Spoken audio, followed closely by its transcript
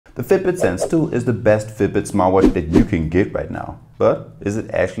The Fitbit Sense 2 is the best Fitbit smartwatch that you can get right now. But is it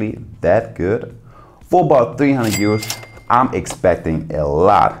actually that good? For about 300 euros, I'm expecting a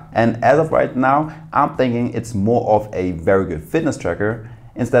lot. And as of right now, I'm thinking it's more of a very good fitness tracker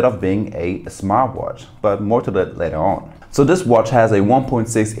instead of being a smartwatch. But more to that later on. So this watch has a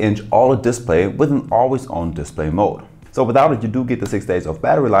 1.6-inch OLED display with an always-on display mode. So without it, you do get the 6 days of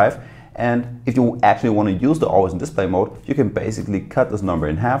battery life. And if you actually want to use the always on display mode, you can basically cut this number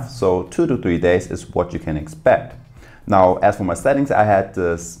in half. So 2 to 3 days is what you can expect. Now, as for my settings, I had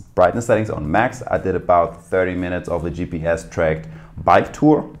the brightness settings on max. I did about 30 minutes of a GPS tracked bike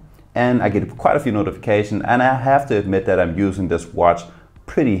tour, and I get quite a few notifications. And I have to admit that I'm using this watch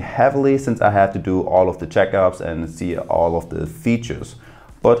pretty heavily since I had to do all of the checkups and see all of the features.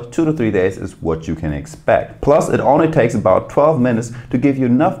 But 2 to 3 days is what you can expect. Plus, it only takes about 12 minutes to give you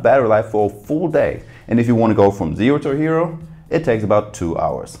enough battery life for a full day. And if you want to go from 0 to hero, it takes about 2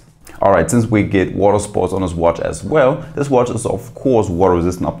 hours. Alright, since we get water sports on this watch as well, this watch is of course water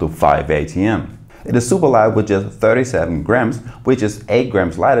resistant up to 5 ATM. It is super light with just 37 grams, which is 8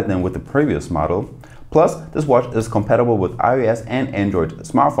 grams lighter than with the previous model. Plus, this watch is compatible with iOS and Android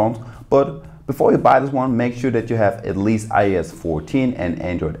smartphones, but before you buy this one, make sure that you have at least iOS 14 and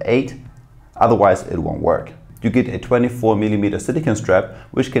Android 8, otherwise it won't work. You get a 24mm silicone strap,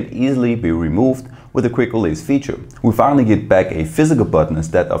 which can easily be removed with a quick release feature. We finally get back a physical button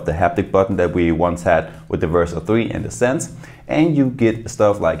instead of the haptic button that we once had with the Versa 3 and the Sense, and you get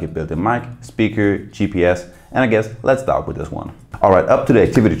stuff like a built-in mic, speaker, GPS, and I guess let's start with this one. Alright, up to the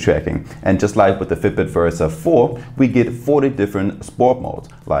activity tracking, and just like with the Fitbit Versa 4, we get 40 different sport modes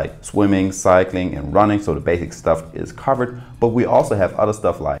like swimming, cycling, and running, so the basic stuff is covered, but we also have other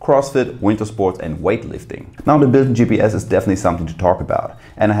stuff like CrossFit, winter sports, and weightlifting. Now the built-in GPS is definitely something to talk about,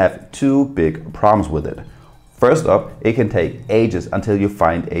 and I have two big problems with it. First up, it can take ages until you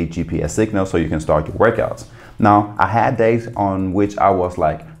find a GPS signal so you can start your workouts. Now, I had days on which I was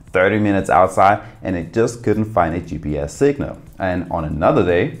like 30 minutes outside and it just couldn't find a GPS signal. And on another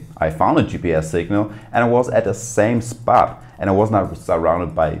day, I found a GPS signal and I was at the same spot and I was not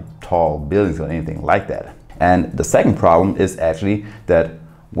surrounded by tall buildings or anything like that. And the second problem is actually that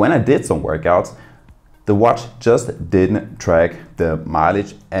when I did some workouts, the watch just didn't track the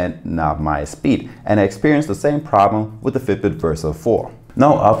mileage and not my speed. And I experienced the same problem with the Fitbit Versa 4.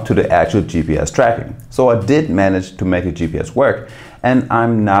 Now up to the actual GPS tracking. So I did manage to make the GPS work, and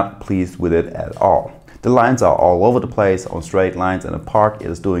I'm not pleased with it at all. The lines are all over the place on straight lines, and the park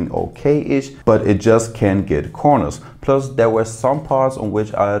is doing okay-ish, but it just can't get corners. Plus there were some parts on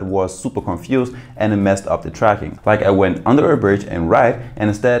which I was super confused and it messed up the tracking. Like I went under a bridge and right, and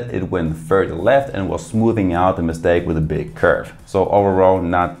instead it went further left and was smoothing out the mistake with a big curve. So overall,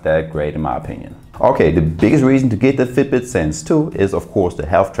 not that great in my opinion. Okay, the biggest reason to get the Fitbit Sense 2 is of course the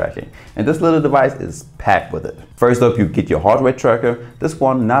health tracking, and this little device is packed with it. First up, you get your heart rate tracker. This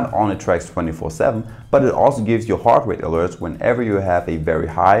one not only tracks 24/7, but it also gives you heart rate alerts whenever you have a very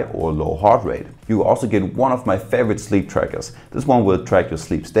high or low heart rate. You also get one of my favorite sleep trackers. This one will track your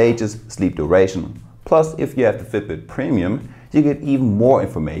sleep stages, sleep duration. Plus, if you have the Fitbit Premium, you get even more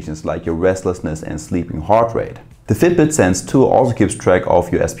information like your restlessness and sleeping heart rate. The Fitbit Sense 2 also keeps track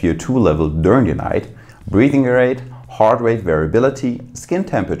of your SpO2 level during the night, breathing rate, heart rate variability, skin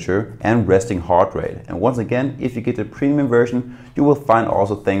temperature, and resting heart rate. And once again, if you get the premium version, you will find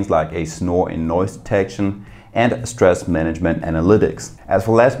also things like a snore and noise detection and stress management analytics. As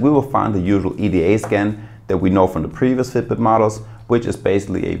for last, we will find the usual EDA scan that we know from the previous Fitbit models, which is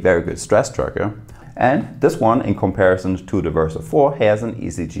basically a very good stress tracker. And this one, in comparison to the Versa 4, has an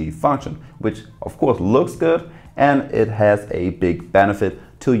ECG function, which of course looks good, and it has a big benefit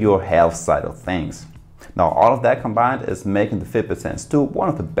to your health side of things. Now all of that combined is making the Fitbit Sense 2 one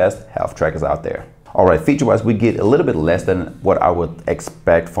of the best health trackers out there. Alright, feature-wise we get a little bit less than what I would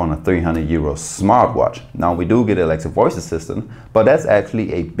expect from a 300 euro smartwatch. Now we do get Alexa voice assistant, but that's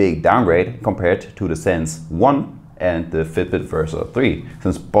actually a big downgrade compared to the Sense 1 and the Fitbit Versa 3,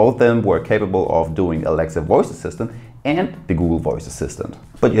 since both of them were capable of doing Alexa voice assistant and the Google Voice Assistant.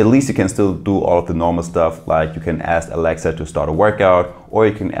 But at least you can still do all of the normal stuff, like you can ask Alexa to start a workout, or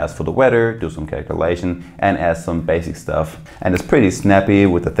you can ask for the weather, do some calculation, and ask some basic stuff. And it's pretty snappy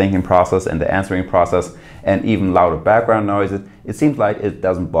with the thinking process and the answering process, and even louder background noises. It seems like it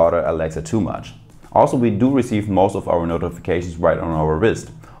doesn't bother Alexa too much. Also, we do receive most of our notifications right on our wrist.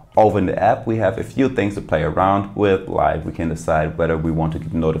 Over in the app, we have a few things to play around with, like we can decide whether we want to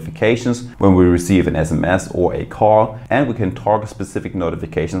get notifications when we receive an SMS or a call, and we can toggle specific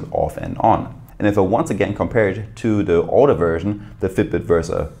notifications off and on. And if I once again compare it to the older version, the Fitbit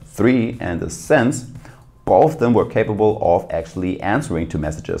Versa 3 and the Sense, both of them were capable of actually answering to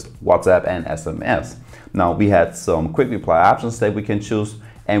messages, WhatsApp and SMS. Now we had some quick reply options that we can choose,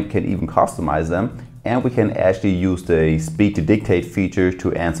 and we can even customize them, and we can actually use the speed to dictate feature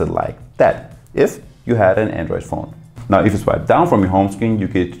to answer like that if you had an Android phone. Now if you swipe down from your home screen, you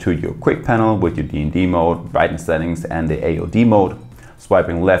get to your quick panel with your D&D mode, brightness settings and the AOD mode.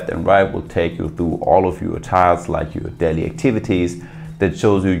 Swiping left and right will take you through all of your tiles like your daily activities that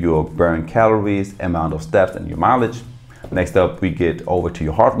shows you your burned calories, amount of steps and your mileage. Next up we get over to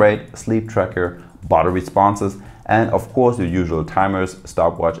your heart rate, sleep tracker, body responses, and of course your usual timers,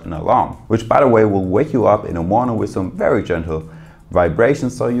 stopwatch and alarm, which by the way will wake you up in the morning with some very gentle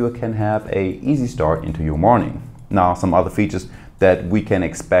vibrations so you can have an easy start into your morning. Now some other features that we can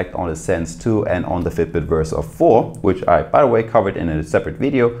expect on the Sense 2 and on the Fitbit Versa 4, which I by the way covered in a separate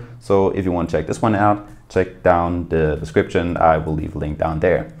video, so if you want to check this one out, check down the description, I will leave a link down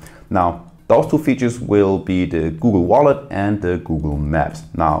there. Now those two features will be the Google Wallet and the Google Maps.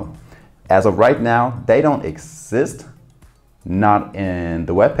 Now as of right now they don't exist, not in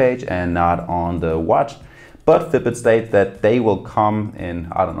the webpage and not on the watch, but Fitbit states that they will come in,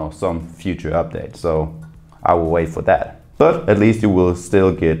 I don't know, some future update, so I will wait for that. But at least you will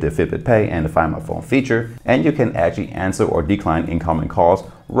still get the Fitbit Pay and the Find My Phone feature, and you can actually answer or decline incoming calls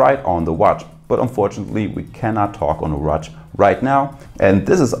right on the watch. But unfortunately we cannot talk on the watch right now, and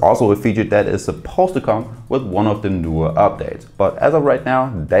this is also a feature that is supposed to come with one of the newer updates. But as of right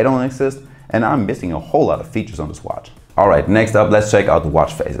now they don't exist, and I'm missing a whole lot of features on this watch. Alright, next up let's check out the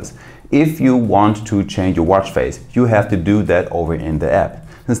watch faces. If you want to change your watch face, you have to do that over in the app,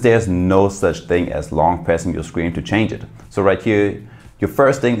 since there's no such thing as long pressing your screen to change it. So right here, your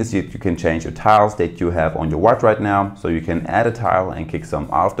first thing is you can change your tiles that you have on your watch right now. So you can add a tile and kick some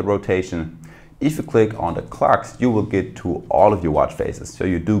out of the rotation. If you click on the clocks, you will get to all of your watch faces. So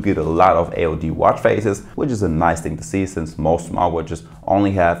you do get a lot of AOD watch faces, which is a nice thing to see since most smartwatches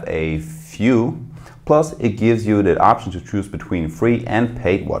only have a few. Plus it gives you the option to choose between free and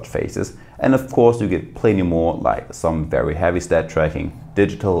paid watch faces. And of course you get plenty more, like some very heavy stat tracking,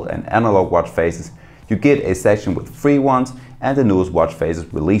 digital and analog watch faces. You get a section with free ones and the newest watch faces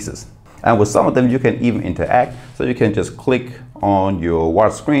releases. And with some of them you can even interact, so you can just click on your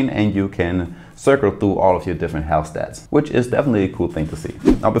watch screen and you can circle through all of your different health stats, which is definitely a cool thing to see.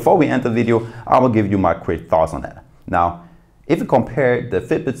 Now before we end the video, I will give you my quick thoughts on that. Now if you compare the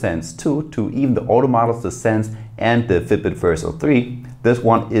Fitbit Sense 2 to even the older models, the Sense and the Fitbit Versa 3, this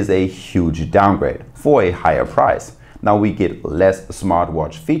one is a huge downgrade for a higher price. Now we get less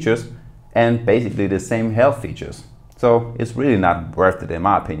smartwatch features and basically the same health features. So it's really not worth it in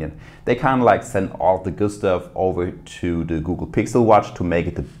my opinion. They kind of like send all the good stuff over to the Google Pixel Watch to make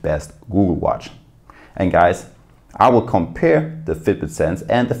it the best Google Watch. And guys, I will compare the Fitbit Sense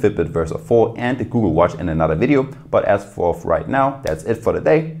and the Fitbit Versa 4 and the Google Watch in another video, but as for right now, that's it for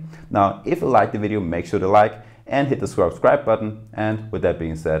today. Now, if you liked the video, make sure to like and hit the subscribe button. And with that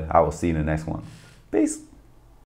being said, I will see you in the next one. Peace.